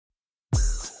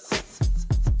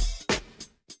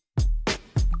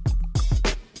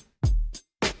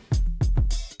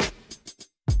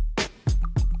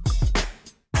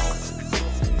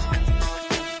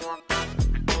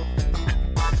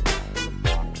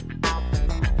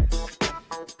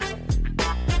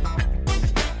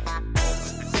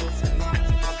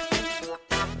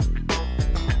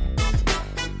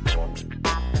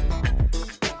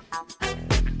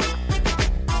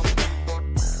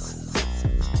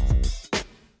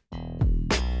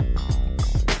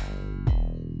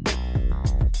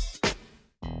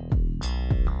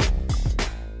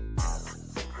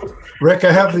Rick,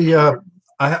 I have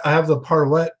I have the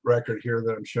Parlette record here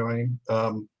that I'm showing.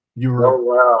 You were Oh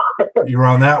wow. you were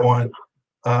on that one.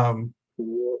 Um,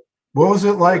 Yeah. what was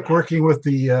it like working with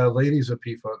the ladies of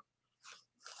P-Funk?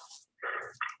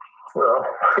 Well,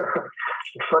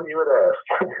 it's funny you would ask.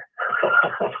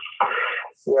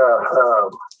 Yeah.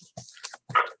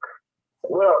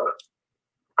 Well,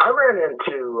 I ran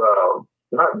into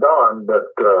not Don, but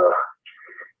the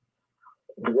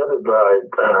other bride.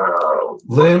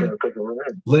 Lynn? I can't think of her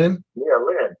name. Lynn? Yeah,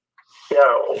 Lynn.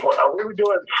 Yeah, we were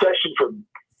doing a session for.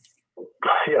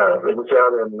 Yeah, it was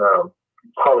out in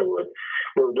Hollywood.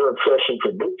 We were doing a session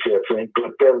for Bootsy, I think,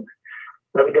 but then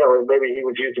evidently maybe he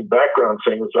was using background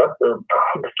singers. Oh, it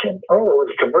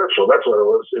was a commercial. That's what it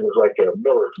was. It was like a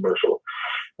Miller commercial,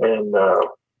 and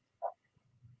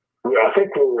I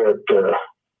think we were at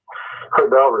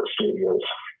Herb Alvarez Studios.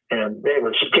 And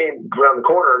anyway, she came around the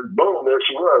corner, and boom, there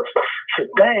she was. I said,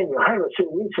 "Dang, I haven't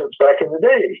seen you since back in the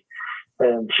day."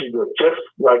 And she looked just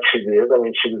like she did. I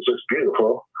mean, she was just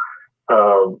beautiful.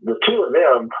 The two of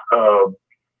them,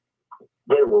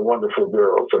 they were wonderful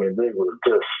girls. I mean, they were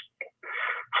just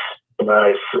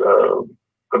nice.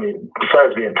 I mean,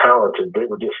 besides being talented, they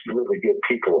were just really good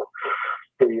people.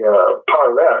 The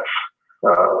Parlettes,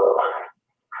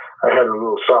 I had a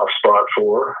little soft spot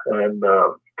for, and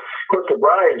of course, the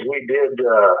brides, we did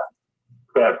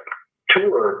that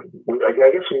tour. I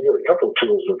guess we did a couple of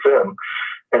tours with them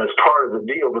as part of the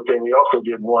deal, but then we also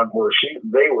did one where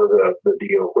they were the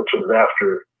deal, which was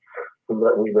after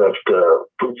we left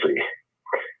Bootsy.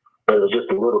 It was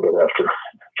just a little bit after,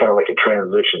 kind of like a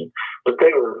transition. But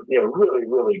they were, really,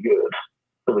 really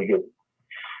good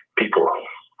people.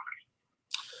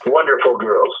 Wonderful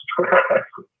girls.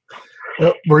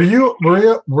 Were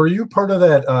you part of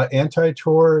that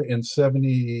anti-tour in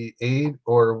 '78,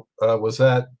 or was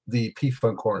that the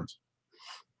P-Funk Horns?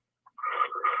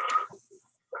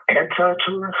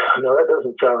 Anti-tour? No, that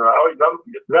doesn't sound right.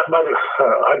 That might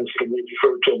have. I just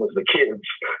refer to them as the kids,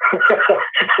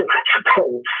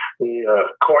 the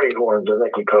corny horns, I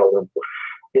think we call them.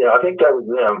 Yeah, I think that was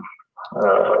them.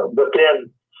 But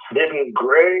then didn't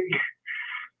Greg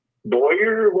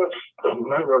Boyer was? I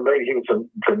remember maybe he was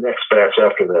the next batch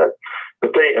after that.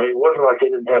 But it wasn't like they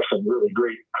didn't have some really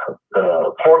great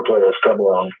horn players come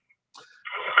along.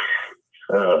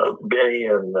 Benny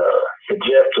and the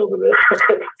Jets over there.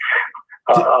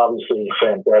 Obviously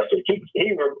fantastic.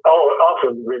 He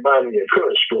often reminded me of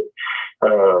Kush, but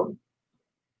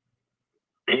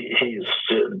he's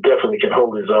definitely can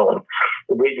hold his own.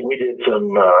 We did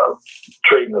some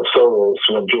trading of solos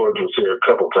when George was here a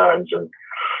couple times, and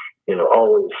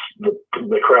always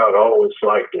the crowd always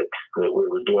liked it that we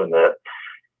were doing that.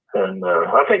 And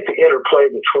I think the interplay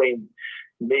between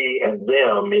me and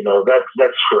them,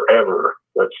 that's forever.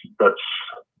 That's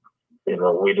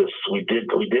we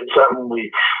did something,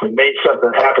 we made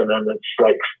something happen, and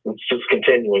it's just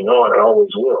continuing on. It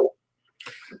always will.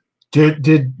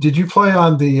 Did you play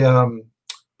on the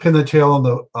Pin the Tail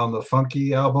on the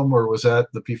Funky album, or was that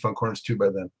the P-Funk Horns too by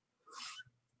then?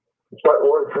 What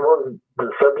was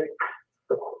the subject?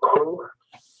 Who?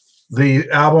 The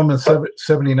album in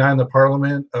 '79, the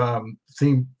Parliament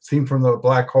theme from the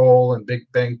Black Hole and Big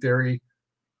Bang Theory,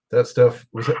 that stuff,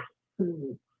 was it?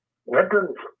 That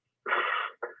doesn't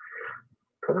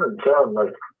sound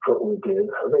like what we did.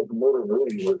 I think Motor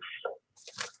Moody was.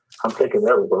 I'm thinking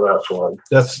that was the last one.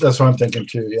 That's what I'm thinking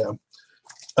too. Yeah.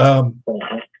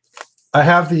 I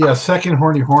have the second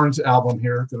Horny Horns album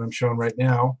here that I'm showing right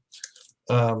now.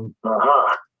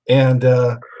 And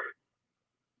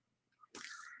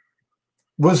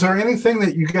was there anything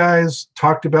that you guys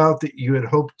talked about that you had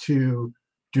hoped to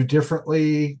do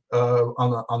differently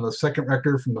on the second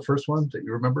record from the first one that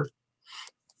you remember?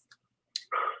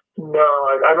 No,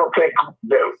 I don't think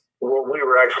that we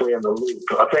were actually in the loop.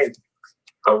 I think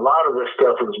a lot of this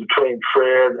stuff was between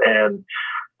Fred and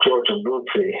George and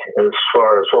Bootsy as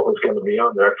far as what was going to be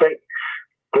on there. I think,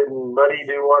 didn't Muddy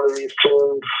do one of these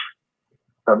tunes,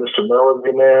 Mr.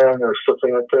 Melody Man or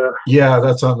something like that? Yeah,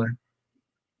 that's on there.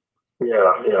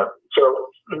 Yeah. So,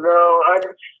 no, I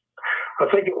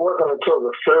think it wasn't until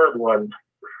the third one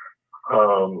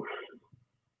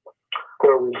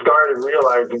where we started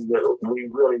realizing that we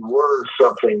really were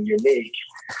something unique.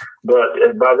 But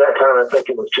by that time, I think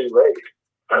it was too late.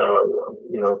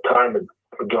 Time had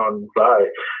gone by.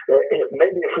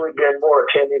 Maybe if we'd been more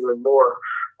attentive and more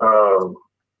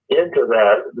into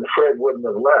that, Fred wouldn't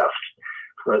have left.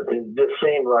 But it just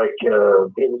seemed like it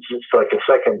was just like a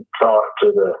second thought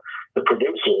to the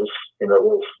producers. We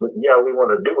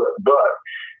want to do it, but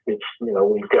it's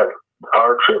we've got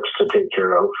our trips to take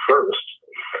care of first.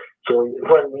 So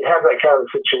when you have that kind of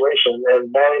situation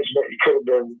and management, you could have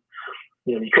been,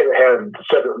 you could have had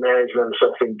separate management or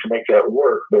something to make that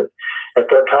work. But at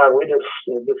that time, it just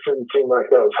didn't seem like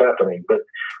that was happening. But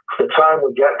the time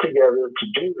we got together to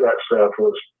do that stuff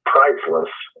was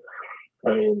priceless.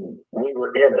 I mean, we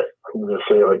were in it. I'm going to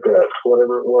say it like that.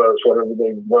 Whatever it was, whatever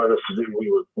they wanted us to do,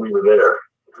 we were there.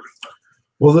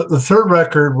 Well, the third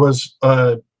record was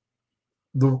the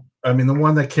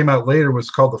one that came out later was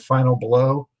called The Final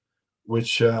Blow,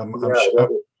 which I'm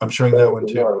showing that one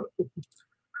too.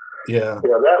 Yeah.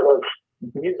 Yeah, that was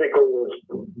musically was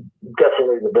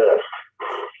definitely the best.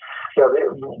 Yeah,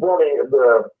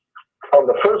 on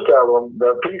the first album,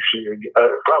 the Piece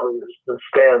probably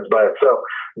stands by itself.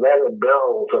 That and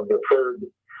Bells of the third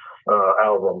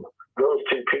album, those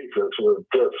two pieces were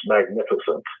just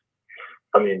magnificent.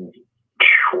 I mean,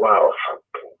 wow.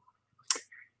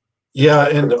 Yeah,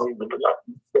 and the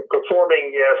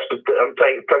performing, yes, but I'm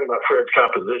talking about Fred's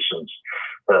compositions.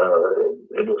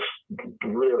 It was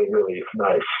really, really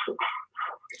nice.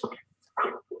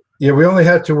 Yeah, we only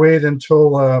had to wait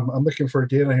until I'm looking for a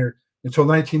date on here until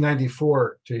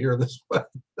 1994 to hear this one.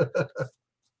 Yeah,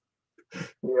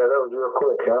 that was real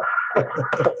quick, huh?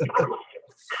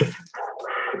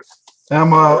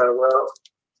 Well,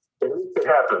 at least it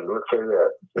happened. Let's say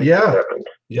that.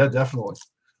 Yeah, definitely.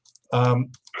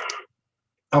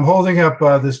 I'm holding up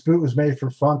This Boot Was Made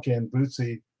for Funk and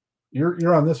Bootsy.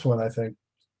 You're on this one, I think.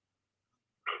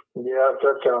 Yeah,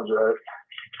 that sounds right.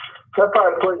 I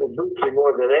probably played with Bootsy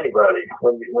more than anybody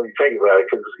when you think about it,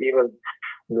 because even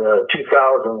the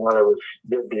 2000 when I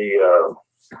did the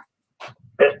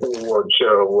Espy Award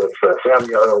show with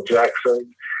Samuel L.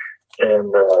 Jackson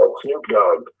and Snoop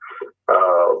Dogg.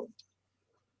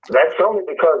 That's only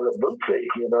because of Bootsy,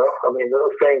 I mean,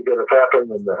 those things that have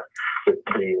happened in the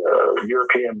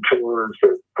European tours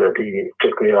that he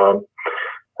took me on,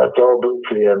 that's all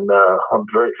Bootsy, and I'm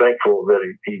very thankful that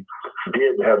he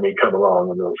did have me come along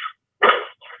in those.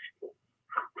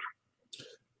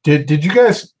 Did you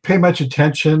guys pay much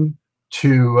attention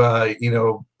to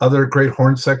other great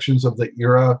horn sections of the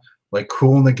era, like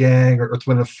Kool and the Gang or Earth,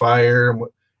 Wind and Fire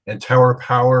and Tower of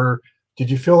Power? Did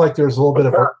you feel like there was a little bit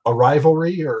of a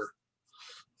rivalry, or?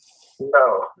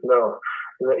 No.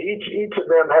 Each of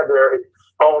them had their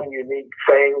own unique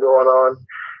thing going on.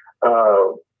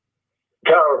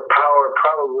 Tower of Power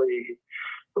probably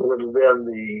would have been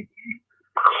the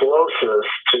closest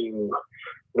to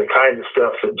the kind of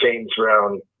stuff that James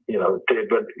Brown, did,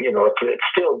 but it's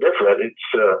still different.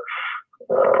 It's a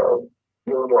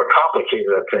little more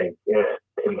complicated, I think. Yeah,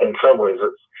 in some ways,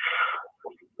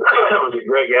 was it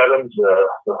Greg Adams, the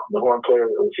horn player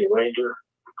that was the arranger?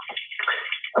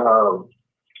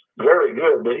 Very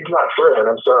good, but he's not Fred.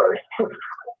 I'm sorry.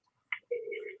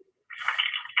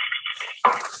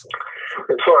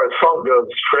 As far as funk goes,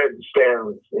 Fred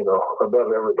stands,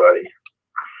 above everybody.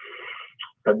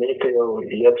 And Mayfield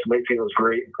was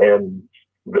great, and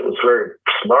it was very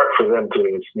smart for them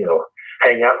to,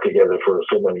 hang out together for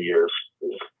so many years.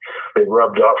 They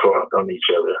rubbed off on each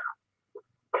other.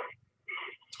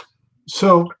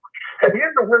 So, have you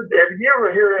ever heard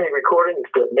any recordings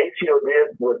that Maceo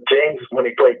did with James when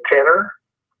he played tenor?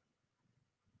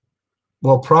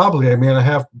 Well, probably. I mean, I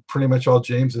have pretty much all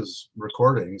James's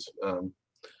recordings.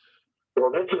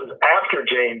 Well, this is after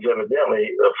James,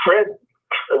 evidently. Fred,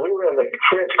 we were in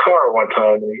Fred's car one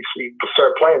time, and he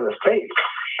started playing this tape.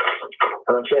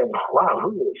 And I'm saying, wow,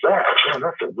 who is that? Man,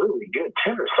 that's a really good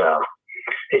tenor sound.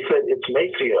 He said, it's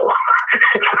Maceo.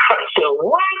 I said,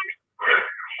 what?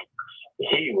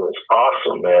 He was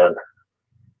awesome, man.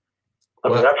 I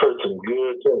mean, I've heard some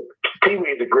good things. Pee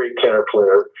Wee's a great tenor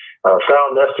player.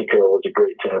 Sal Nestico was a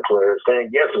great tenor player.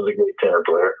 Stan Getz was a great tenor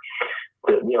player.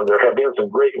 There have been some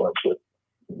great ones, but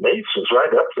Mace was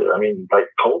right up there. I mean, like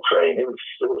Coltrane, it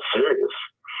was serious.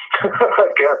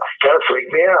 kind of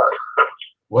freaked me out.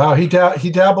 Wow, he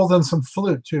dabbled in some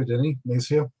flute too, didn't he,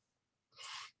 Maceo?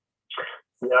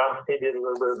 Yeah, he did a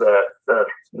little bit of that.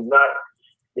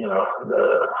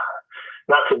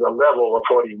 Not to the level of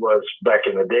what he was back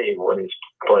in the day when he's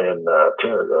playing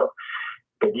tenor, though.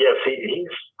 But yes,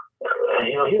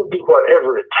 he'll do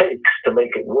whatever it takes to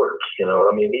make it work.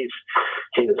 I mean, he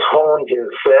has honed his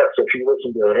sets. If you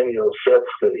listen to any of those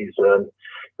sets that he's done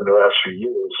in the last few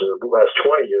years, or the last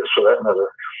 20 years for that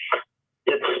matter,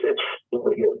 it's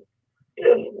really good.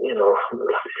 And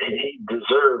he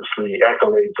deserves the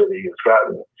accolades that he has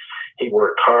gotten. He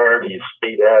worked hard. He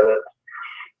stayed at it.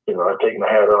 I take my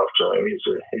hat off to him.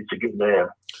 He's a good man.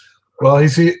 Well,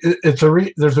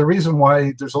 there's a reason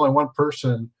why there's only one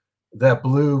person that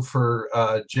blew for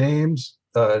James,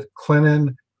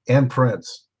 Clinton, and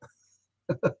Prince.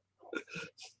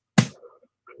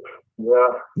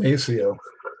 Yeah. Maceo.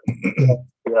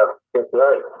 Yeah, that's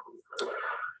right.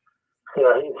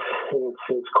 Yeah,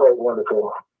 he's quite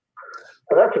wonderful.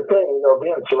 And that's the thing, you know,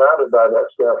 being surrounded by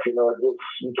that stuff, you know,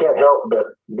 you can't help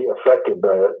but be affected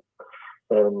by it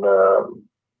and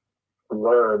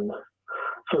learn.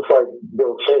 Just like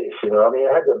Bill Chase, you know, I mean,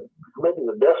 I had maybe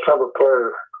the best trumpet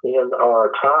player in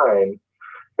our time,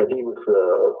 but he was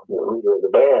the leader of the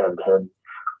band. And,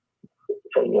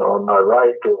 you know, on my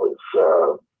right, there was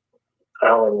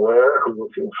Alan Ware, who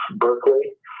was in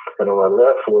Berkeley, and on my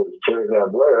left was Jerry Van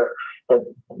Blair. And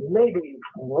maybe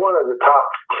one of the top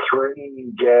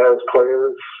 3 jazz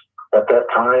players at that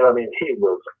time. I mean, he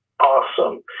was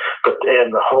awesome.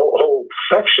 And the whole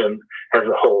section as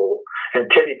a whole, and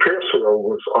Teddy Pierceville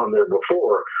was on there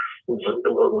before,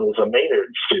 was a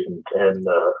Maynard student. And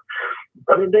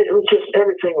I mean, it was just,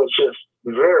 everything was just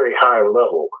very high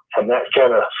level. And that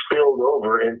kind of spilled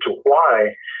over into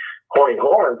why Horny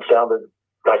Horn sounded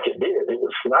like it did. It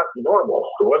was not normal.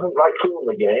 It wasn't like Kool and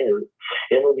the Gang or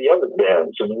any of the other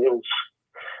bands. I mean, it was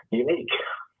unique.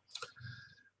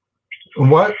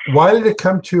 Why did it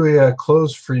come to a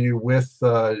close for you with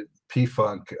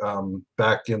P-Funk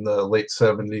back in the late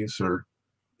 70s or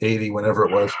 80, whenever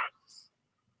it was?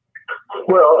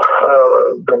 Well,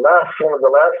 one of the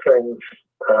last things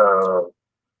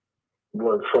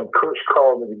was when Kush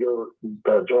called me to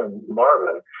go join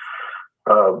Marvin.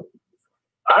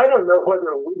 I don't know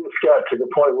whether we just got to the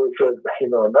point where we said, you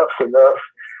know, enough's enough.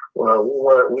 We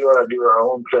want to do our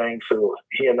own thing. So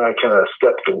he and I kind of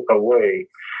stepped away.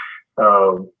 I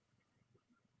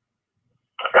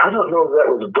don't know if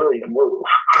that was a brilliant move,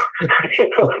 you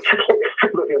know,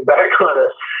 looking back on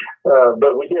it,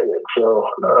 but we did it. So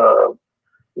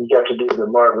we got to do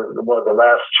one of the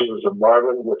last tours of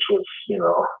Marvin, which was, you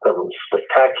know, that was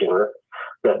spectacular.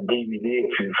 That DVD,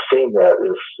 if you've seen that,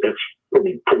 it's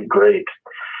pretty great.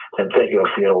 And think of,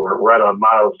 you know, we're right on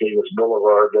Miles Davis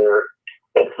Boulevard there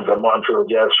at the Montreux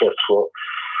Jazz Festival.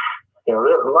 You know,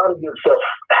 a lot of good stuff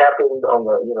happened on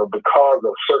the, you know, because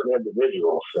of certain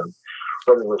individuals, and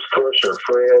whether it was Kush or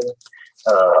Fred,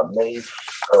 Mace,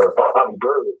 or Bobby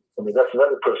Burley. I mean, that's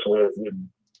another person we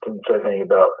didn't say anything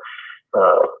about.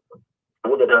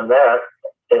 Would have done that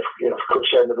if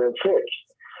Kush hadn't been sick.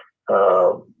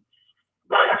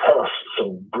 That was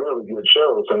some really good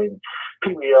shows. I mean,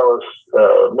 Pee Wee Ellis,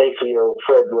 Maceo,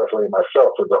 Fred Wesley, and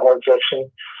myself with the horn section,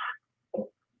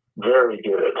 very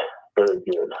good, very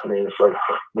good. I mean, it's like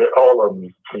they're all of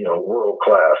them, you know, world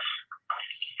class.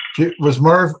 Was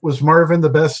Marvin the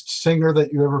best singer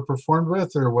that you ever performed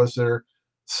with, or was there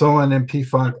someone in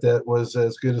P-Funk that was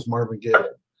as good as Marvin Gaye?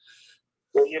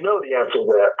 Well, you know the answer to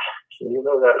that. You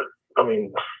know that. I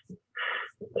mean,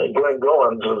 Glenn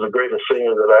Goins was the greatest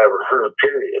singer that I ever heard,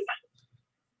 period.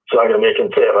 So I'm going to make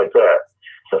him say it like that.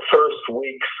 The first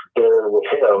weeks there with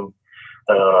him,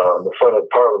 the front of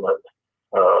Parliament,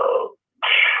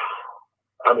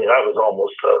 I mean, I was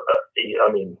almost, I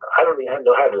mean, I don't even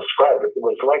know how to describe it. It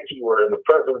was like you were in the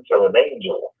presence of an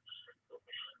angel.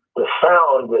 The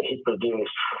sound that he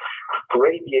produced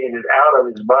radiated out of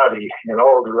his body in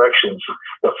all directions.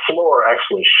 The floor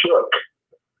actually shook.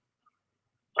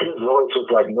 His voice was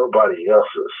like nobody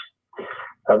else's.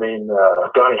 I mean,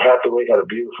 Donny Hathaway had a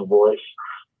beautiful voice,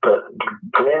 but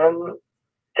Glenn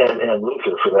and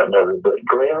Luther for that matter, but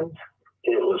Glenn,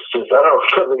 it was just, I don't know,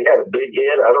 because he had a big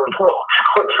head. I don't know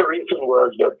what the reason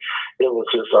was, but it was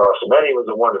just awesome. And he was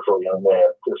a wonderful young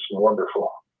man, just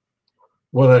wonderful.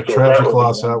 What a tragic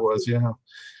loss that was, yeah.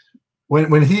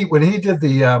 When he did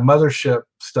the Mothership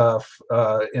stuff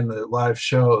in the live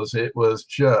shows, it was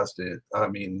just, I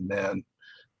mean, man,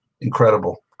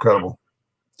 incredible.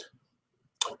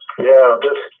 Yeah,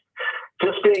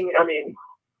 just being, I mean,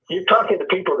 you're talking to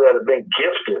people that have been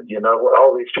gifted, you know,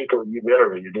 all these people you've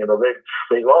interviewed, you know,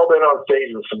 they've all been on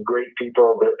stage with some great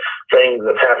people, that things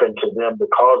have happened to them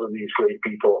because of these great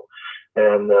people,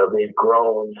 and they've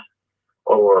grown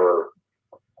or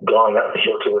gone out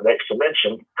here to the next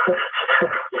dimension,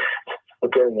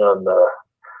 depending on,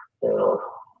 you know,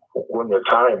 when their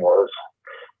time was.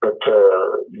 But,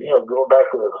 you know, going back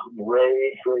to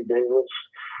Ray Davis,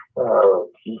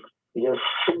 you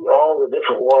see all the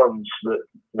different ones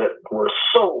that were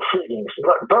so freaking,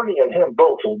 Bernie and him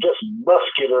both were just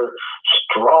muscular,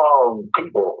 strong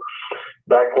people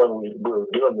back when we were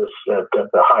doing this at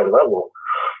the high level.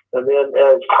 And then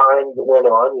as time went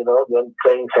on, you know, then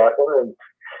things happen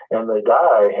and they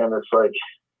die. And it's like,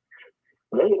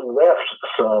 they left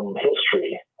some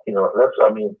history, you know, that's, I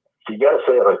mean, you got to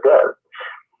say it like that.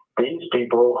 These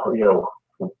people, you know,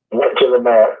 went to the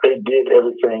mat. They did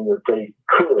everything that they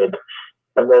could,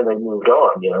 and then they moved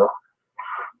on, you know.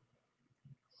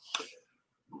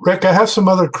 Rick, I have some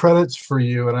other credits for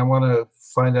you, and I want to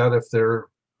find out if they're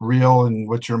real and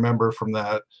what you remember from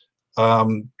that.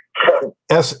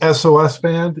 SOS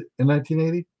Band in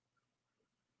 1980?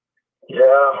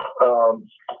 Yeah.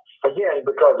 Again,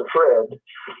 because of Fred.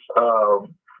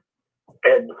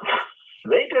 And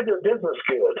they did their business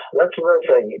good. That's another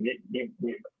thing.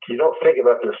 You don't think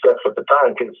about this stuff at the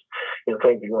time because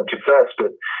things are going too fast.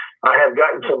 But I have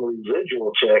gotten some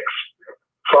residual checks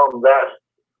from that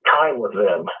time with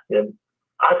them, and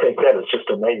I think that is just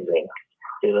amazing.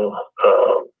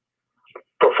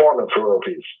 Performance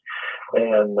royalties,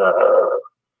 and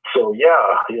so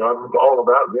yeah, I'm all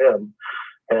about them.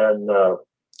 And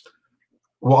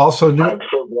well, also new. I'm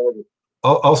so glad.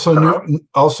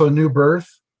 Also New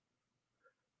Birth.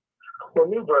 Well,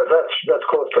 New Birth, that's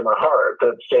close to my heart.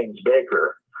 That's James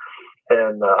Baker,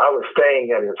 and I was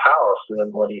staying at his house,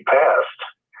 and when he passed,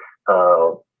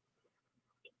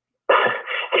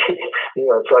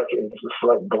 it's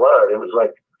like blood. It was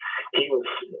like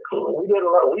we did a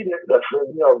lot. We did that's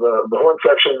the horn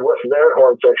section with their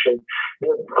horn section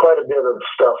did quite a bit of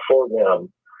stuff for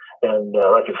them. And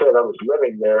like I said, I was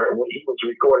living there, and he was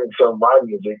recording some of my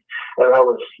music, and I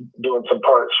was doing some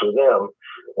parts for them.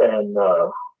 And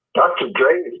Dr.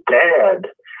 Dre's dad,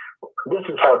 this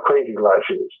is how crazy life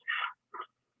is.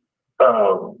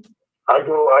 I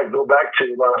go back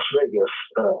to Las Vegas,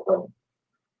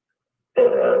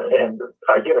 and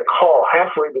I get a call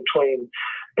halfway between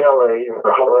LA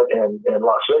and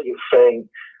Las Vegas saying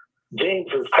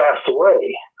James has passed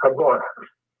away. I'm going,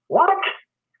 what?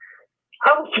 I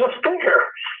was just there.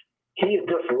 He had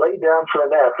just laid down for a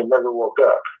nap and never woke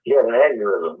up. He had an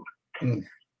aneurysm. Mm.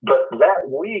 But that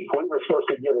week, we were supposed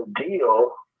to get a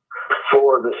deal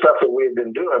for the stuff that we had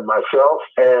been doing, myself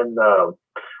and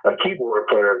a keyboard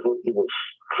player. He was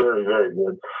very, very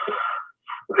good.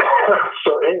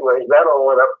 So anyway, that all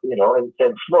went up,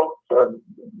 and smoke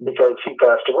because he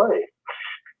passed away.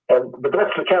 But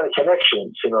that's the kind of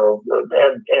connections,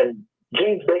 and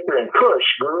James Baker and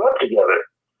Kush grew up together.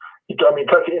 I mean,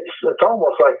 it's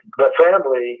almost like the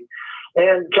family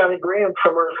and Johnny Graham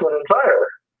from Earth, Wind and Fire.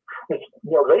 They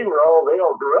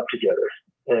all grew up together,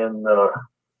 and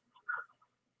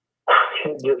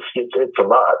it's a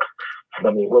lot.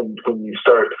 I mean, when you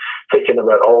start thinking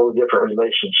about all the different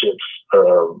relationships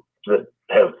that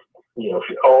have,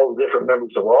 all the different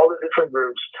members of all the different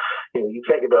groups, you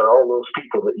think about all those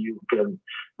people that you've been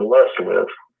blessed with.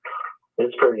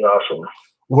 It's pretty awesome.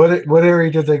 What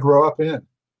area did they grow up in?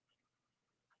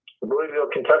 Louisville,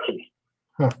 Kentucky.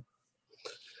 Huh.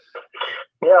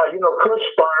 Yeah, Kush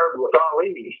sparred with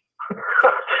Ali.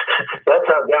 That's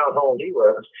how down home he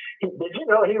was. Did you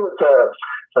know he was a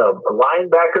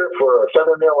linebacker for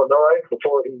Southern Illinois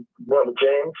before he went with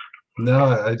James? No,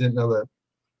 I didn't know that.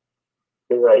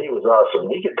 Yeah, he was awesome.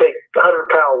 He could take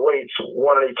 100-pound weights,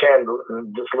 one in each hand,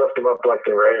 and just lift them up like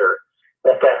they were air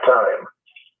at that time.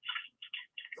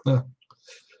 Huh.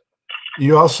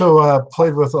 You also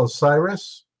played with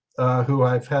Osiris, who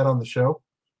I've had on the show.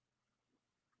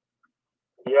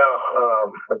 Yeah,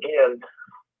 again,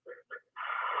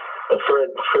 a Fred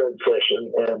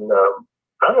session, and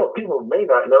I don't know, people may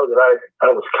not know that I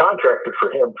was contracted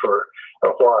for him for a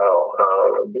while.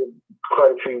 Did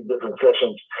quite a few different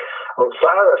sessions.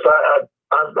 Osiris, I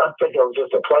think I was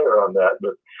just a player on that,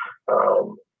 but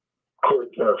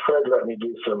Fred let me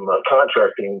do some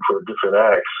contracting for different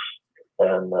acts,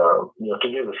 and to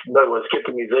do this. In other words, get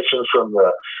the musicians from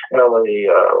the LA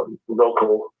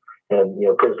local, and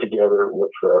put it together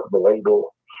with the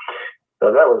label.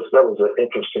 That was an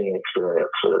interesting experience.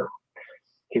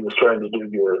 He was trying to do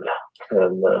good,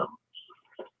 and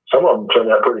some of them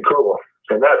turned out pretty cool.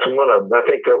 And that's one of them. I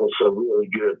think that was a really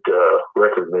good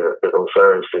record there that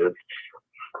Osiris did.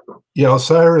 Yeah,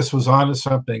 Osiris was onto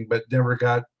something, but never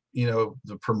got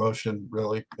the promotion,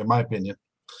 really, in my opinion.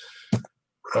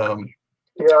 Yeah,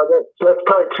 that's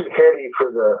probably too heady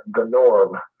for the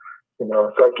norm.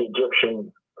 It's like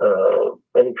Egyptian.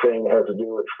 Anything that has to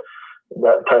do with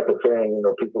that type of thing,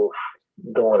 people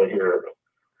don't want to hear it.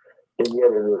 And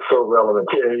yet it is so relevant.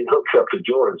 He hooks up to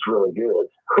George really good.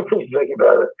 When you think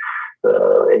about it,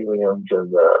 aliens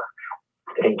and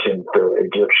ancient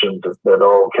Egyptians, that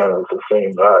all kind of the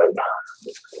same vibe.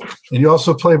 And you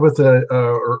also played with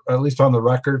or at least on the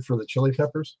record, for the Chili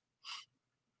Peppers?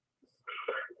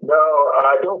 No,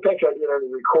 I don't think I did any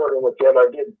recording with them. I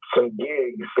did some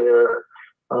gigs there.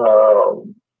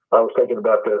 I was thinking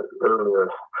about that earlier.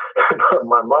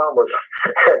 My mom was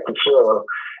at the show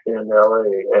in LA,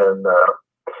 and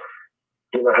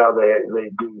you know how they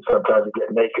do sometimes, they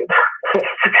get naked.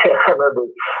 I remember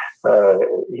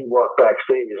he walked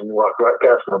backstage and he walked right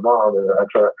past my mom, and I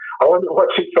thought, I wonder what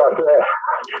she thought of that.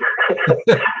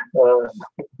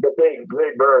 But they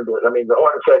burned it. I mean, the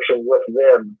horn section with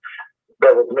them,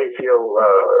 that was Maceo,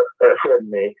 Fred and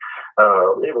me.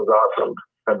 It was awesome.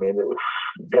 I mean,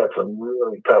 had some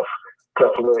really tough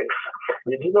licks.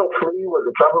 Did you know Flea was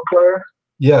a trumpet player?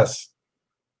 Yes.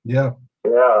 Yeah.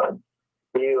 Yeah.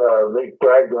 They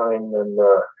bragged on him and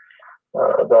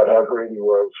about how great he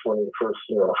was when he first,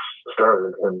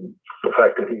 started, and the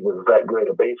fact that he was that great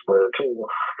a bass player too.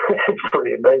 It's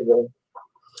pretty amazing.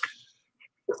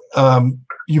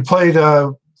 You played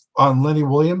on Lenny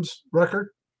Williams' record,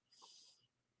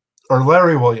 or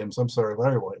Larry Williams? I'm sorry,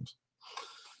 Larry Williams.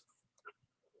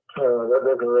 That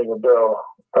doesn't ring a bell.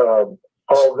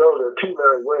 Although there are two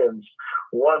Larry Williams.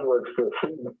 One was the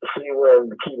C-Win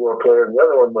keyboard player, and the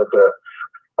other one was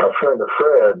a friend of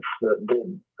Fred's that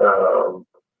did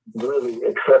really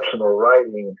exceptional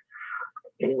writing.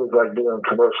 He was like doing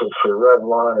commercials for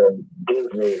Revlon and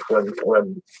Disney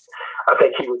when I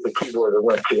think he was the keyboard that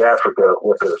went to Africa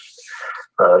with us.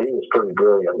 He was pretty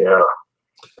brilliant, yeah.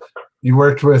 You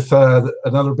worked with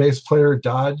another bass player,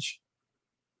 Dodge?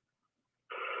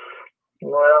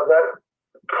 Well, that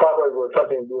probably was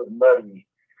something to do with Muddy.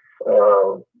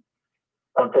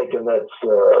 I'm thinking that's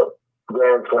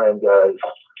Grand Slam guys.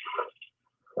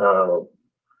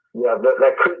 Yeah,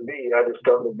 that could be. I just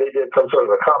don't know. They did some sort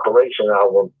of a compilation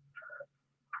album.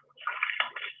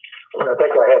 And I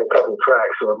think I had a couple of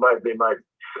tracks, so they might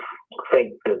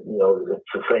think that,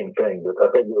 it's the same thing, but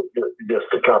I think it was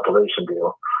just a compilation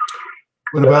deal.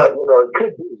 What about, it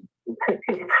could be.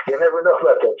 You never know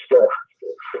about that stuff.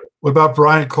 What about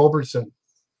Brian Culbertson?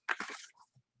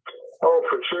 Oh,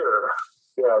 for sure.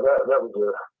 Yeah, that was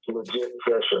a legit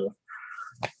session.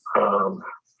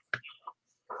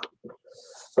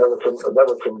 That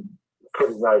was some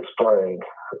pretty nice playing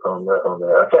on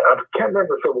that. I can't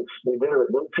remember if we did it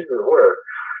at Bluetooth or where,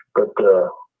 but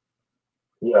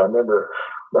yeah, I remember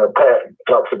Pat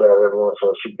talks about it every once in a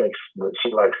while. She thinks that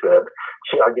she likes that.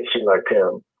 I guess she liked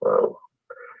him.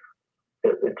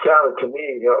 It sounded to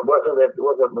me,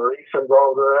 wasn't Maurice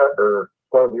involved in that, or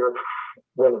one of your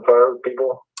Wind and Fire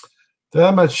people?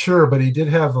 I'm not sure, but he did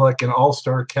have like an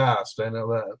all-star cast. I know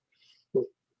that.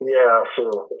 Yeah,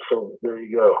 so there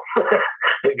you go.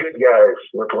 The good guys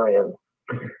were playing,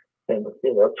 and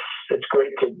it's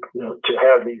great to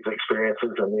have these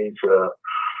experiences and these.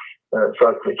 It's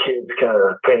like the kids kind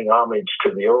of paying homage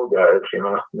to the old guys.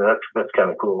 That's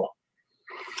kind of cool.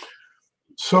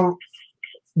 So,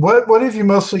 what have you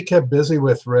mostly kept busy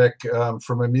with, Rick,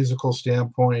 from a musical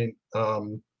standpoint?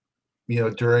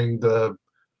 During the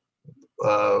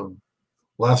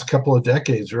last couple of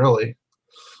decades, really.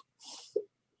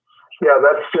 Yeah,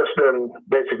 that's just been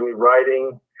basically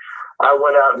writing. I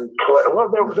went out and played. Well,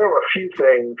 there were a few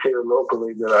things here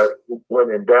locally that I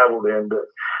went and dabbled in, but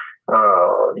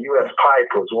U.S.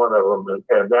 Pipe was one of them,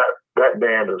 and that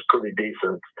band was pretty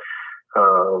decent.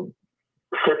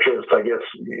 Citrus, I guess,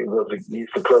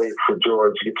 used to play for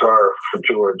George, guitar for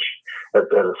George at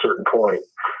a certain point.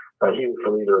 He was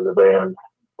the leader of the band.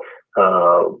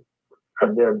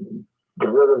 And then the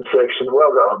rhythm section,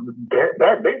 well,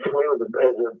 that basically was a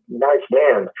nice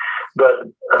band. But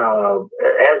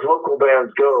as local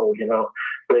bands go,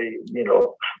 they,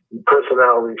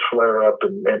 personalities flare up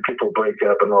and people break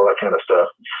up and all that kind of stuff.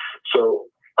 So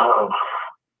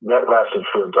that lasted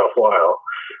for a while.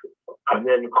 And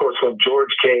then, of course, when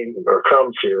George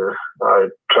comes here, I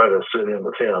try to sit in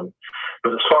with him.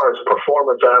 But as far as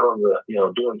performance out on the,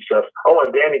 doing stuff,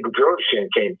 and Danny Bedrosian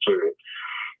came through.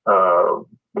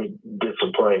 We did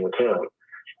some playing with him.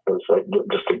 It was like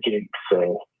just a gig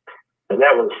thing. And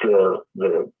that was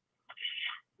the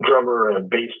drummer and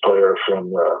bass player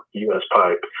from U.S.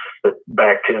 Pipe that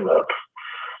backed him up.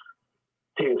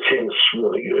 He was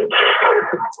really good.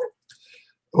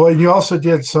 Well, you also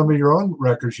did some of your own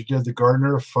records. You did the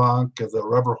Gardener of Funk, the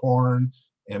Rubber Horn,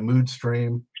 and Mood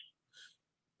Stream,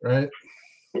 right?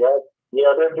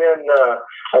 Yeah, there've been.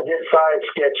 I did 5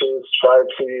 sketches, 5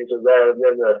 CDs of that, and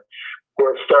then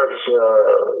where it starts,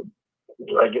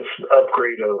 I guess,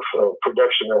 upgrade of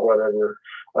production or whatever.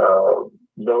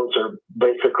 Those are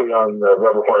basically on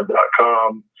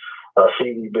rubberhorn.com,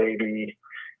 CD Baby.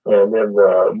 And then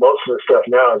most of the stuff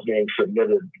now is being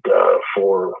submitted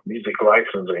for music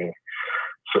licensing.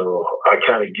 So I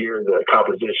kind of gear the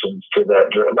compositions to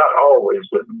that. Not always,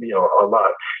 but a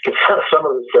lot. Because some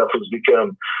of the stuff has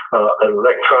become an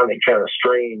electronic kind of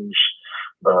strange,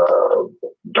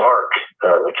 dark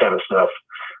kind of stuff.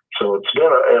 So it's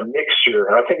been a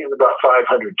mixture. I think it's about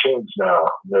 500 tunes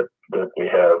now that we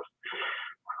have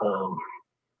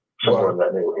somewhere in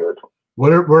that neighborhood.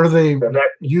 What are they And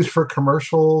that, used for,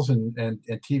 commercials and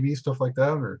TV stuff like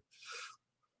that, or?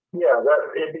 yeah,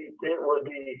 it would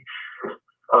be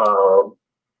uh,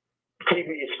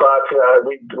 TV spots.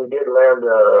 We did land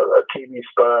a TV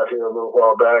spot here a little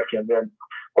while back, and then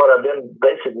what I've been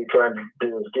basically trying to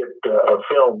do is get a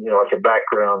film, like a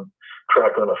background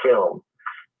track on a film,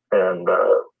 and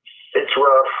it's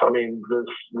rough. I mean, there's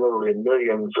literally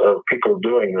millions of people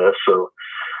doing this, so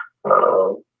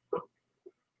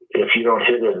if you don't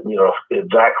hit it,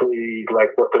 exactly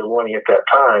like what they're wanting at that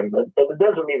time, and it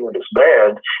doesn't mean that it's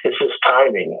bad. It's just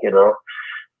timing,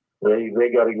 They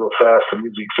got to go fast. The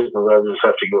music supervisors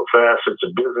have to go fast. It's a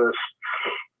business,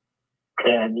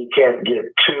 and you can't get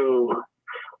too.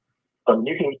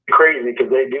 You can get crazy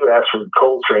because they do ask for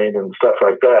Coltrane and stuff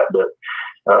like that, but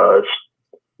it's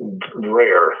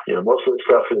rare. Most of the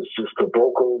stuff is just the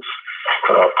vocals,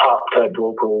 pop type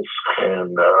vocals,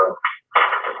 and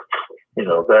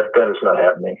that is not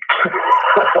happening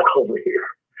over here.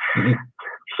 Mm-hmm.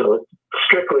 So it's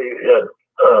strictly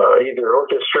either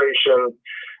orchestration,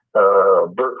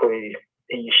 Berkeley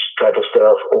East type of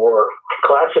stuff, or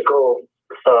classical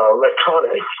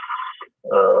electronic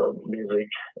music,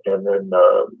 and then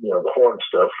the horn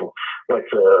stuff, like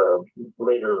the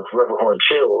later rubber horn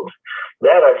chilled.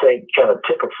 That I think kind of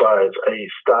typifies a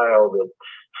style that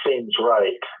seems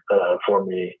right for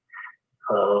me.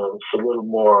 It's a little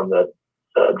more on the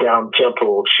down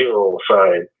tempo chill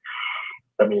side.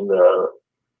 I mean,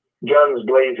 guns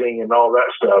blazing and all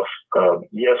that stuff.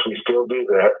 Yes, we still do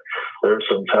that. There's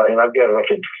some time, and I've got I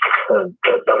think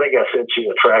I sent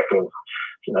you a track of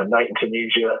Night in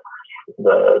Tunisia,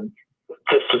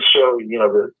 just to show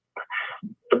that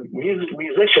the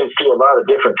musicians do a lot of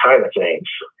different kind of things,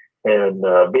 and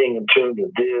being in tune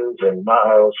to Diz and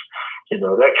Miles,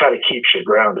 that kind of keeps you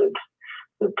grounded.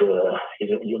 That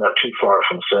you're not too far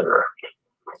from center.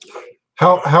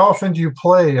 How often do you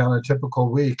play on a typical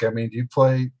week? I mean, do you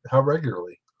play how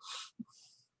regularly?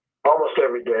 Almost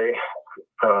every day.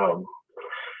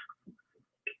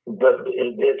 But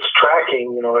it's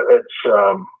tracking, it's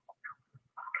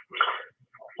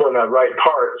when I write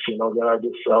parts, then I'll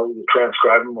either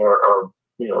transcribe them or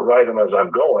write them as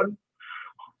I'm going.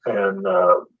 And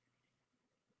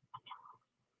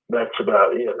that's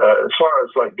about it. As far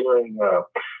as like doing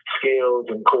scales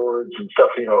and chords and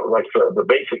stuff, like the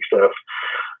basic stuff,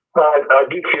 I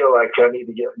do feel like I need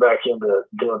to get back into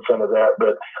doing some of that,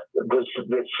 but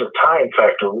it's a time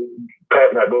factor. Pat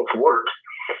and I both work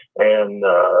and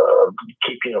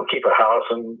keep a house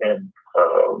and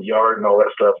yard and all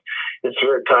that stuff. It's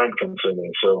very time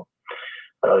consuming, so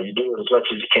you do it as much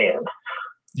as you can.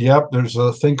 Yep, there's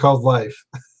a thing called life.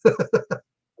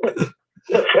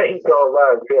 A thing called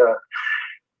life, yeah.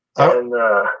 And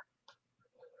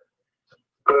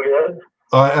go ahead.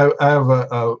 I have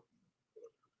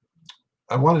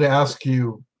I wanted to ask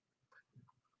you,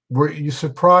 were you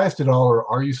surprised at all, or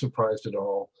are you surprised at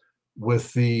all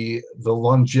with the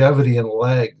longevity and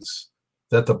legs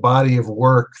that the body of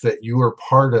work that you are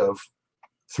part of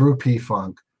through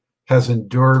P-Funk has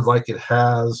endured like it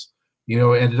has,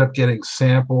 ended up getting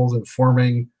sampled and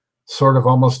forming sort of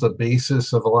almost the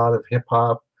basis of a lot of hip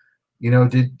hop?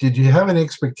 Did you have any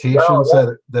expectations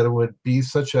that it would be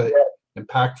such a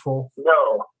impactful?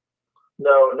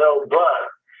 No,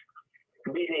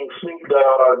 but meeting Snoop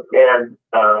Dogg, and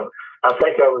I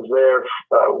think I was there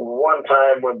one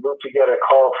time when Bootsy got a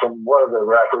call from one of the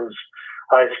rappers,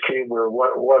 Ice Cube, or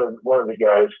one of the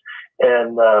guys,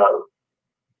 and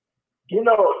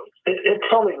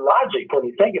it's only logic when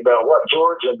you think about what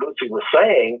George and Bootsy were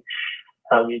saying.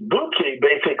 I mean, Bootsy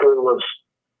basically was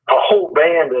a whole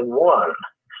band in one.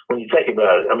 When you think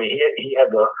about it, I mean, he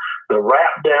had the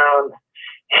rap down,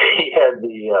 he had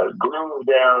the groove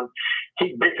down.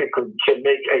 He basically can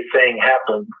make a thing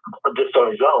happen just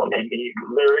on his own, and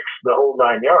lyrics, the whole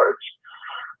 9 yards.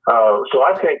 So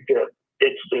I think that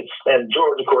it's and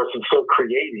George, of course, is so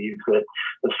creative that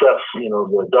the stuff,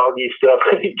 the doggy stuff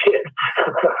that he did,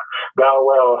 Bow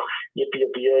Wow, Yippee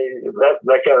Yippee Yay,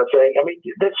 that kind of thing. I mean,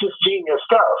 that's just genius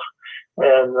stuff.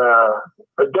 And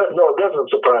it doesn't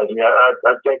surprise me.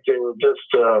 I think they were just,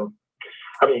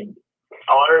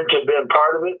 honored to have been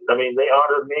part of it. I mean, they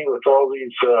honored me with all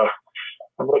these.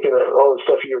 I'm looking at all the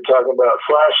stuff you were talking about: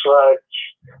 Flashlight,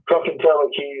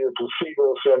 Funkadelic, the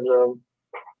Placebo Syndrome,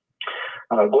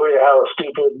 Gloria How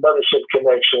Stupid, Mothership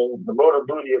Connection, the Motor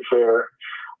Booty Affair,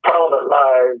 Parliament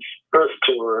Live, Earth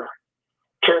Tour,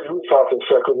 Tear the Roof Off the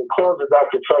Circle, the Clones of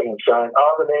Dr. Frankenstein,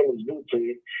 All the Name is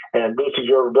Bootsy, and Bootsy's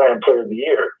Rubber Band Player of the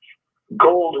Year.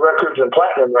 Gold records and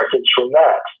platinum records from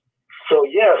that. So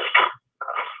yes,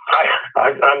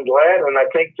 I'm glad, and I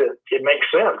think that it makes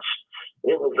sense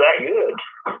it was that good.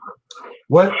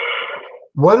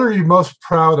 What are you most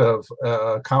proud of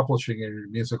accomplishing in your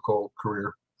musical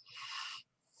career?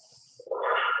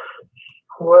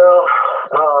 Well,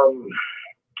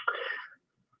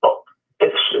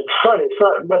 it's funny. It's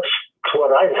not much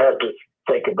what I have to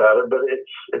think about it, but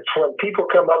it's when people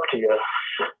come up to you,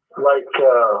 like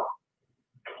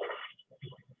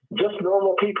just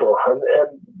normal people, and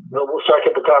we'll strike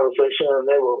up a conversation, and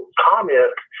they will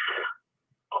comment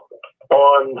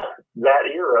on that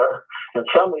era, and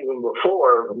some even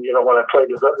before. When I played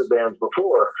with other bands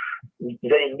before,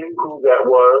 they knew who that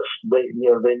was. They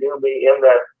knew me in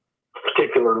that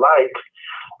particular light,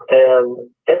 and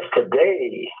it's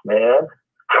today, man.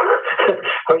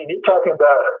 I mean, you're talking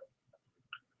about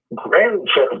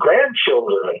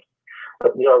grandchildren.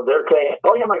 They're saying,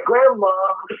 "Oh yeah, my grandma,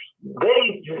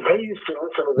 they used to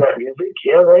listen to that music.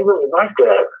 Yeah, they really like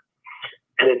that."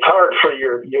 And it's hard for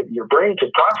your brain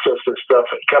to process this stuff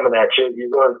coming at you. You're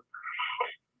going,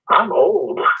 "I'm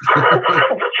old.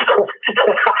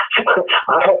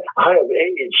 I have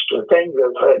aged." Things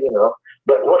of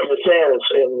But what you're saying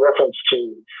is in reference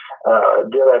to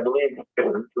did I believe it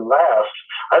would last?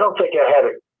 I don't think I had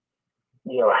a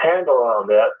handle on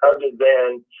that, other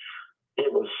than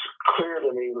it was clear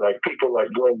to me, like people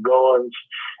like Glenn Goins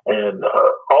and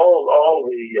all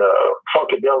the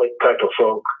funkadelic type of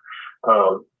folk,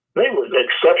 they were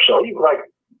exceptional. Even like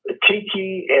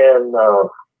Tiki and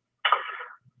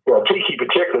Tiki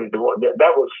particularly,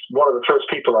 that was one of the first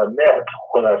people I met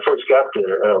when I first got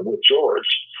there with George.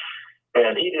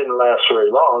 And he didn't last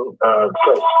very long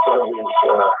because of his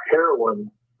heroin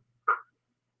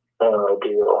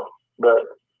deal. But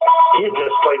he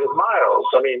just played with Miles.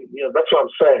 I mean, that's what I'm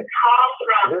saying.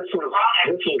 This is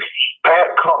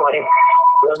Pat calling.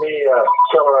 Let me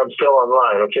tell her I'm still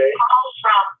online, okay?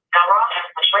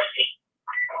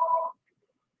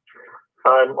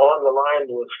 I'm on the line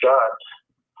with Scott.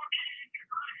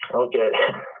 Okay.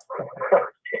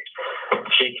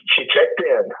 She checked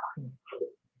in.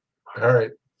 All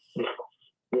right.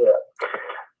 Yeah.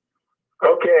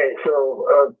 Okay, so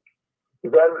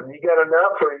is that you got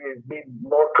enough, or you need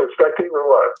more perspective, or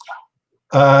what?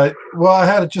 Well, I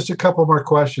had just a couple more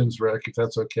questions, Rick, if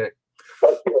that's okay.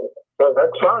 Okay.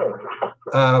 That's fine.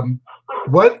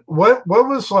 What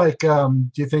was like?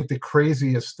 Do you think the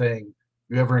craziest thing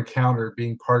you ever encountered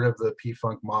being part of the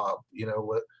P-Funk mob?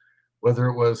 Whether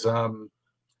it was drug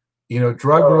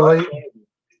related.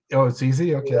 Oh, it's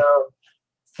easy. Okay.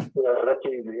 Yeah, that's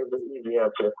easy. It's an easy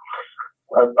answer.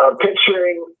 I'm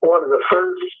picturing one of the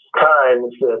first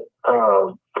times that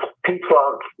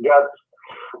P-Funk got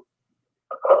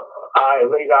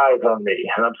laid eyes on me,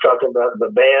 and I'm talking about the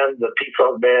band, the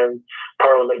P-Funk band,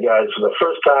 Parliament guys. For the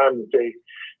first time that they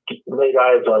laid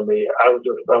eyes on me, I was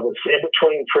in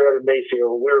between Fred and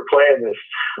Maceo. We were playing this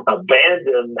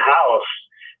abandoned house,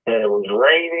 and it was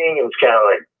raining. It was kind of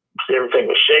like everything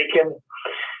was shaking,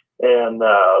 and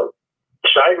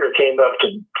Scheider came up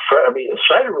to Fred. I mean,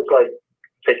 Scheider was like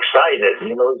excited.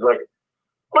 He was like,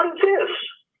 "What is this?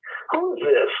 Who is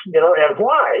this? And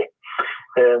why?"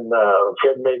 And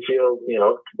Fred Mayfield,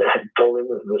 told him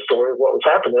the story of what was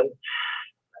happening.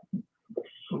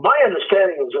 My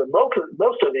understanding was that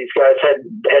most of these guys had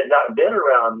not been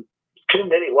around too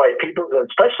many white people, and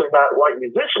especially not white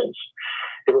musicians.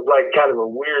 It was like kind of a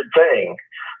weird thing.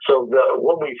 So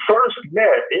when we first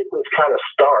met, it was kind of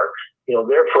stark.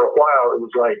 There for a while, it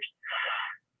was like,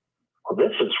 well,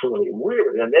 this is really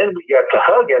weird. And then we got to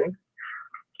hugging.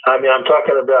 I mean, I'm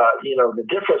talking about, the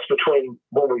difference between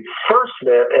when we first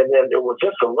met and then it was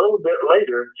just a little bit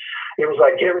later. It was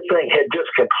like everything had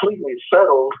just completely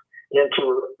settled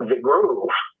into the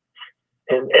groove,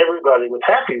 and everybody was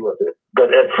happy with it.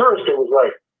 But at first, it was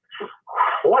like,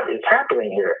 what is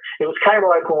happening here? It was kind of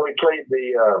like when we played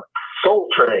the Soul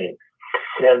Train.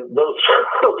 And those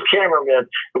cameramen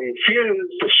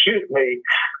refused to shoot me.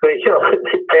 They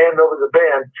panned over the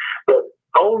band, but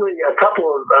only a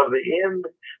couple of the end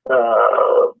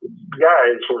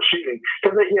guys were shooting,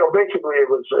 because basically it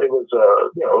was a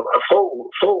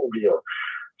soul deal.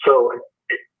 So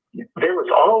there was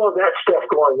all of that stuff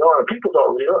going on, and people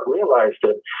don't realize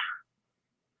that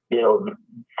the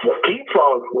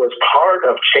P-Funk was part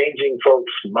of changing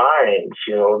folks' minds.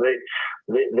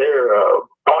 They're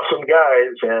awesome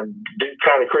guys and do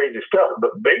kind of crazy stuff,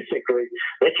 but basically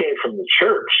they came from the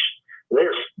church.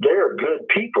 They're good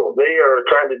people. They are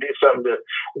trying to do something to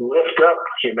lift up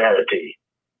humanity.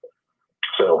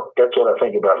 So that's what I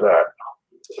think about that.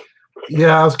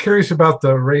 Yeah, I was curious about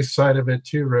the race side of it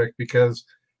too, Rick, because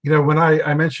when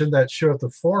I mentioned that show at the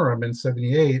Forum in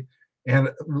 '78,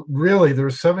 and really there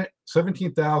was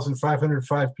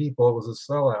 17,505 people. It was a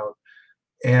sellout.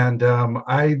 and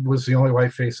I was the only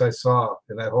white face I saw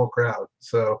in that whole crowd.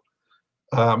 So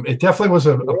it definitely was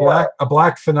a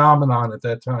black phenomenon at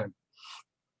that time.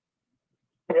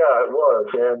 Yeah, it was,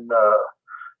 and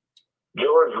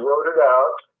George wrote it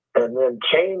out and then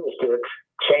changed the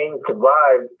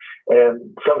vibe,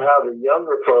 and somehow the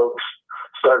younger folks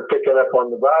started picking up on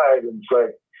the vibe, and it's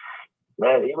like,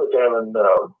 man, he was having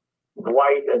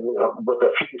white and with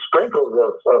a few sprinkles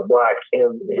of black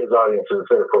in his audiences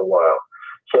there for a while.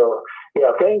 So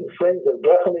yeah, things have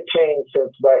definitely changed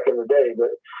since back in the day,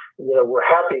 but we're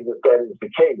happy that is the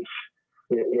case.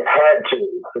 It had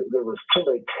to. There was too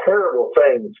many terrible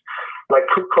things, like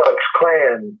Ku Klux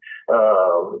Klan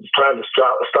trying to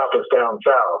stop us down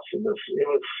south. It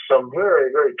was some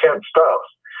very, very tense stuff,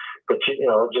 but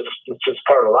it's just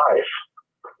part of life.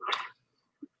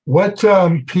 What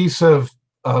piece of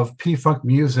P-Funk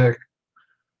music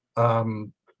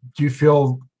do you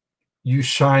feel you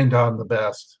shined on the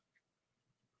best?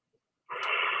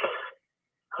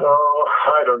 Oh,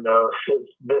 I don't know.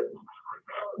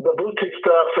 The Bluetooth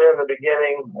stuff in the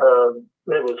beginning,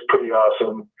 it was pretty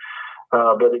awesome.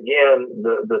 But again,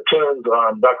 the tunes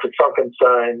on Dr.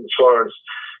 Funkenstein, as far as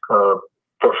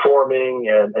performing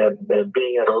and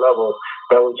being at a level,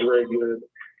 that was very good.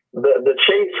 The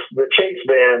Chase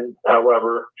band,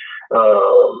 however,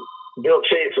 Bill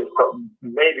Chase is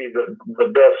maybe the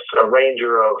best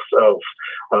arranger of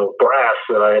brass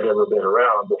that I had ever been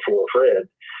around before Fred.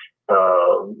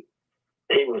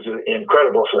 He was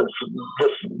incredible. So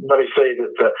just let me say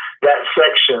that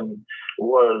section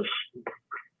was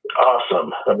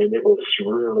awesome. I mean, it was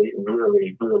really,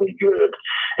 really, really good.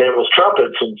 And it was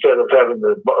trumpets instead of having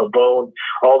the bone.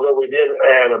 Although we did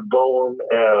add a bone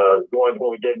going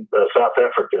when we did South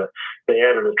Africa, they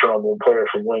added a trombone player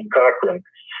from Wayne Cochran.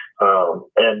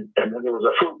 And then there was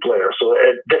a flute player. So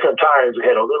at different times it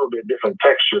had a little bit different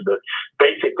texture, but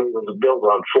basically it was built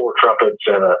on 4 trumpets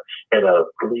and a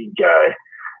lead guy.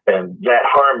 And that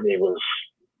harmony was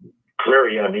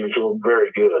very unusual,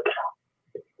 very good.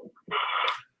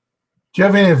 Do you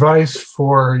have any advice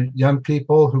for young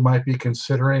people who might be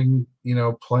considering,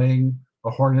 playing a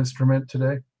horn instrument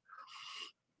today?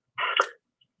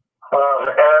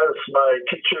 As my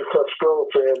teacher, Cliff Sproul,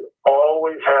 said,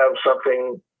 always have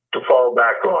something to fall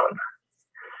back on.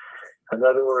 In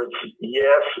other words,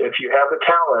 yes, if you have the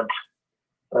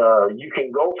talent, you can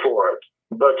go for it,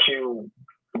 but you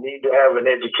need to have an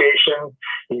education.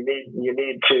 You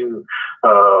need to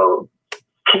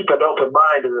keep an open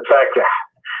mind to the fact that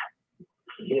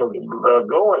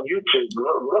go on YouTube,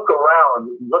 look around,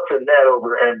 look the net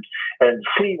over, and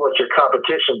see what your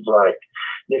competition's like.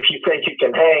 If you think you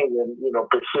can hang, then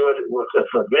pursue it with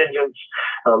a vengeance.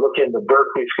 Look into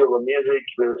Berklee School of Music.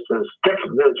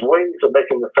 There's ways of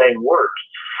making the thing work,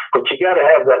 but you got to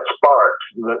have that spark,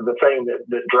 the thing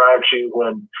that drives you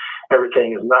when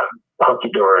everything is not hunky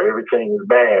dory, everything is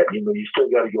bad. You still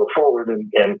got to go forward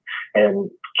and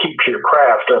keep your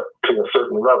craft up to a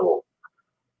certain level.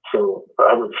 So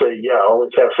I would say, yeah,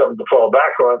 always have something to fall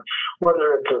back on,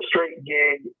 whether it's a straight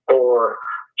gig or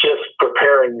just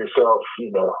preparing yourself,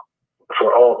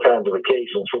 for all kinds of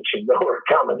occasions which are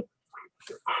coming.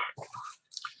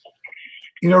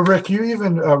 Rick, you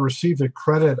even received a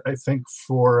credit, I think,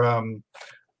 for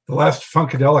the last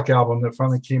Funkadelic album that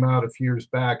finally came out a few years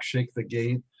back, Shake the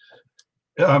Gate.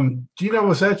 Do you know,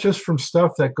 was that just from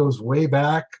stuff that goes way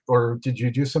back, or did you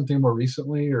do something more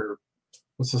recently, or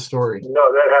what's the story?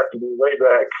 No, that has to be way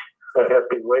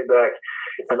back.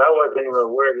 And I wasn't even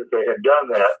aware that they had done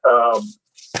that.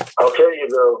 I'll tell you,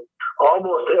 though,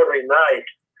 almost every night,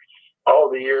 all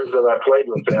the years that I played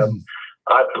with them,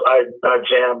 I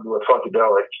jammed with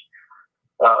Funkadelic.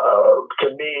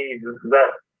 To me,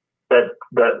 that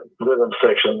rhythm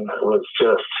section was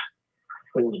just,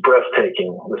 it was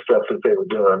breathtaking, the stuff that they were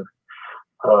doing.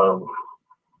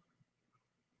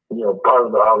 Part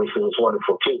of it obviously was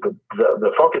wonderful too, but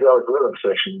the Funkadelic rhythm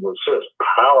section was just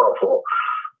powerful.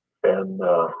 And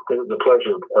it was a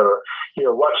pleasure,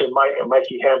 watching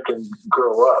Mikey Hampton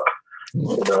grow up.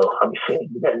 I'm seeing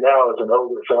him now as an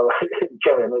older fellow. It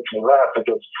kind of makes me laugh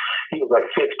because he was like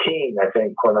 15, I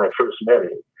think, when I first met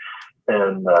him.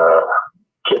 And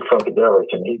Kid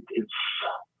Funkadelic, and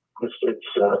it's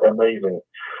amazing.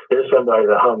 There's somebody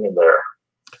that hung in there.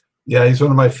 Yeah, he's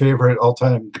one of my favorite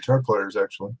all-time guitar players,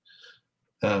 actually.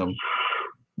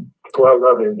 Well, I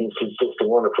love him. He's just a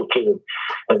wonderful kid.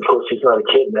 And of course, he's not a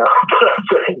kid now. But I'm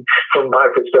saying, from my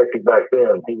perspective back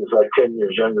then, he was like 10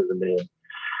 years younger than me.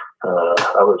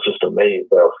 I was just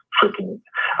amazed how freaking.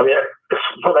 I mean,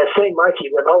 when I say Mikey,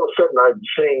 then all of a sudden I'm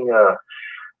seeing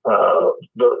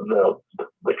the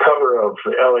cover of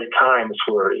the LA Times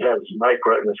where he has Mike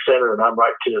right in the center and I'm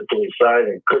right to his side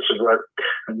and Chris is right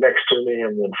next to me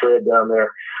and then Fred down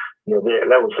there. You know,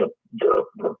 that was the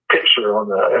picture on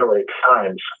the LA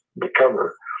Times, the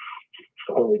cover,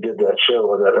 when we did that show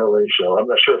or that LA show. I'm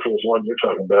not sure if it was one you're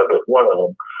talking about, but one of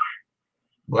them.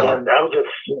 Wow. And I was just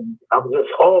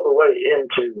all the way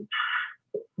into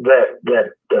that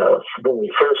when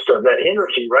we first started, that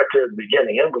energy right there at the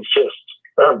beginning. It was just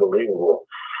unbelievable.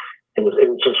 It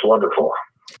was just wonderful.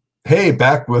 Hey,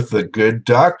 back with the good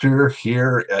doctor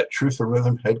here at Truth and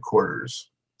Rhythm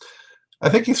headquarters. I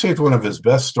think he saved one of his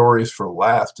best stories for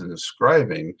last in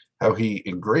describing how he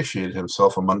ingratiated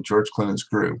himself among George Clinton's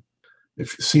crew.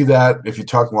 If you see that, if you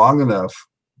talk long enough,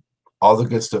 all the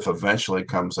good stuff eventually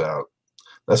comes out.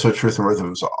 That's what Truth and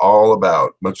Rhythm is all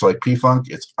about. Much like P-Funk,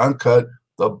 it's uncut,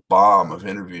 the bomb of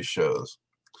interview shows.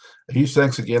 A huge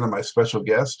thanks again to my special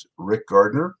guest, Rick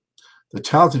Gardner, the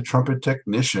talented trumpet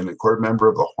technician and chord member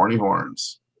of the Horny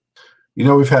Horns. You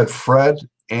know, we've had Fred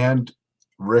and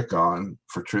Rick on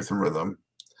for Truth and Rhythm.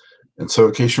 And so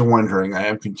in case you're wondering, I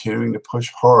am continuing to push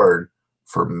hard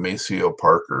for Maceo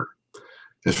Parker.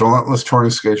 His relentless touring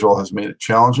schedule has made it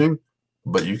challenging,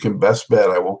 but you can best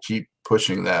bet I will keep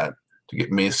pushing that to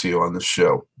get Maceo on the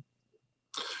show.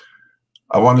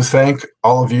 I want to thank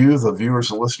all of you, the viewers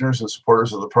and listeners and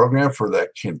supporters of the program, for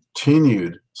that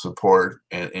continued support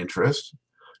and interest.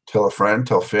 Tell a friend,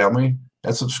 tell family,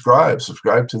 and subscribe.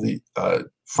 Subscribe to the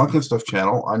Funkin' Stuff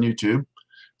channel on YouTube.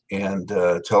 And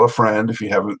tell a friend if you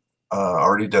haven't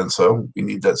already done so. We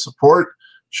need that support.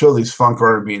 Show these funk,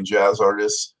 R&B, and jazz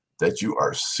artists that you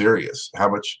are serious, how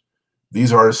much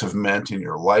these artists have meant in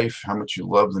your life, how much you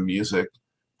love the music,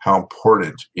 how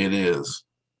important it is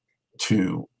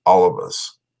to all of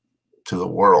us, to the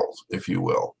world, if you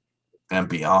will, and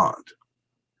beyond.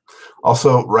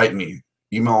 Also, write me.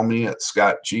 Email me at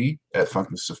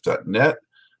scottg@funkinstuff.net.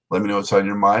 Let me know what's on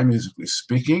your mind, musically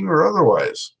speaking or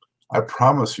otherwise. I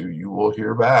promise you, you will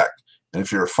hear back. And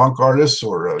if you're a funk artist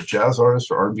or a jazz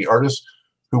artist or R&B artist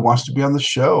who wants to be on the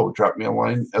show, drop me a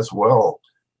line as well.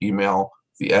 Email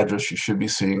the address you should be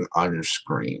seeing on your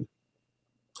screen.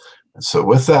 And so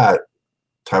with that,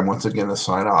 time once again to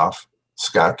sign off.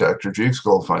 Scott Dr. Jukes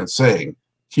Goldfine saying,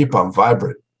 keep on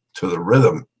vibrant to the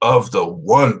rhythm of the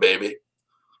one, baby.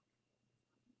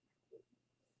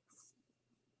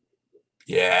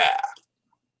 Yeah.